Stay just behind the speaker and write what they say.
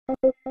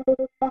From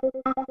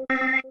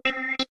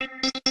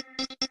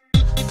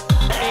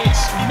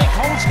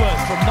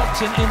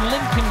Nocton in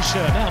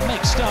Lincolnshire. Now,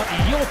 Mick, start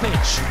your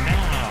pitch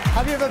now.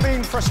 Have you ever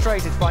been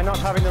frustrated by not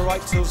having the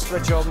right tools for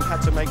a job and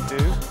had to make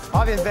do?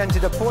 I've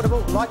invented a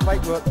portable,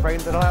 lightweight work frame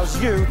that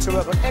allows you to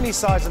work on any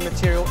size of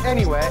material,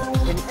 anywhere,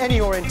 in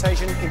any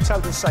orientation, in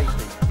total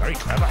safety. Very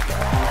clever.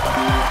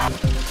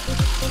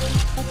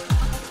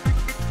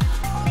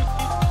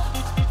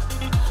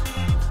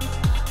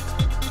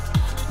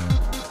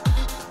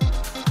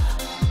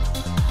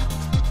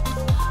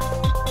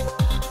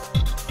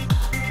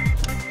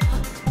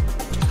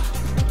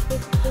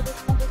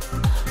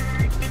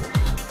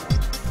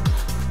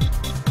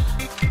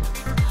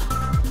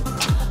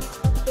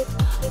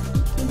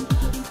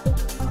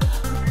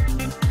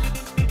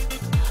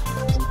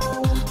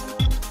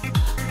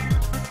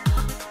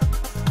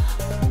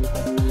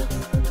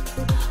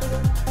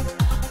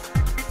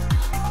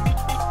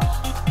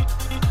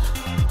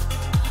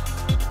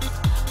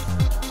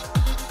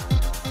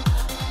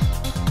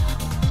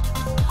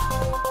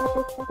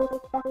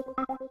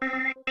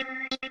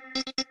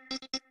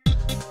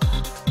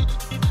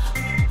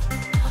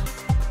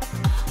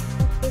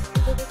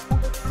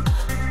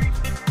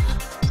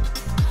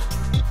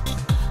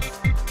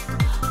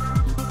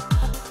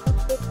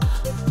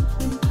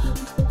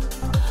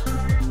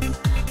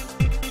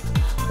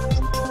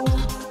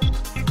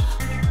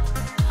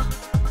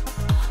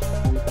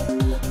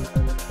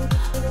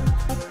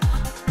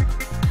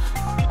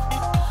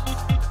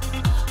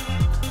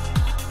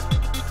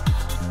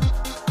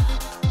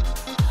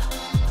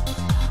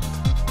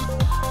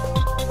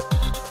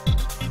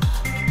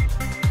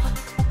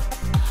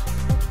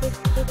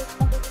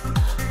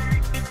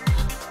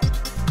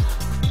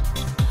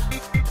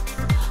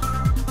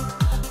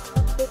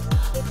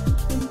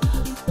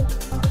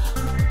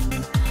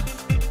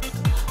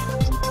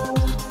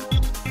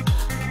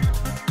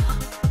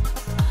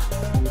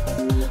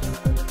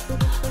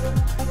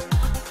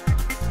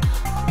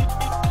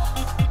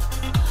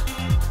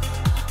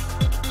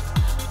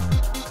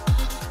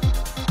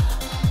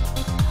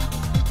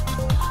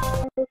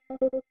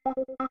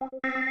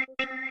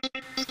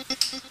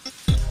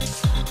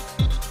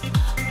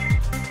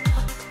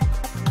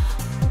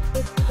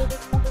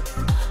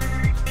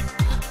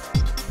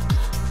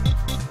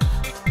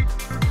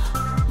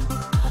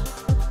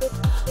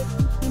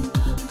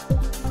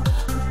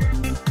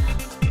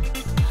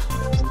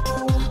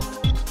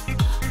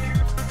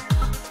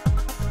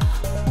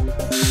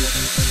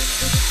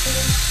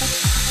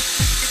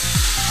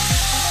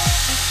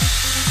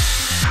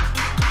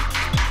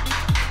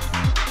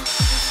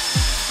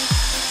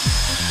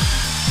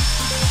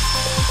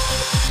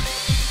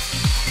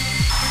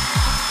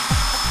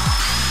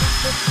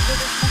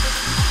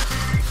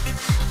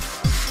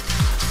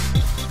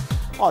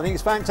 I think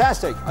it's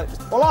fantastic.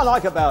 What I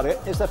like about it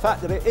is the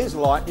fact that it is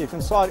light. You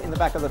can slide it in the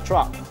back of the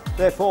truck.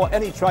 Therefore,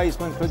 any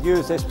tradesman could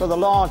use this for the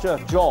larger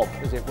job,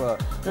 as it were.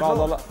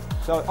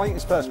 So I think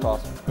it's first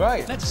class.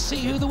 Great. Let's see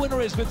who the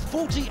winner is with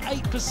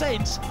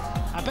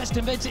 48%. Our best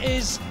inventor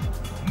is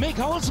Mick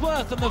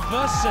Holdsworth and the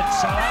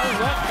Versatile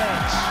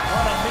Workbench.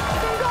 Well done, Mick.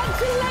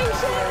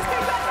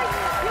 Congratulations!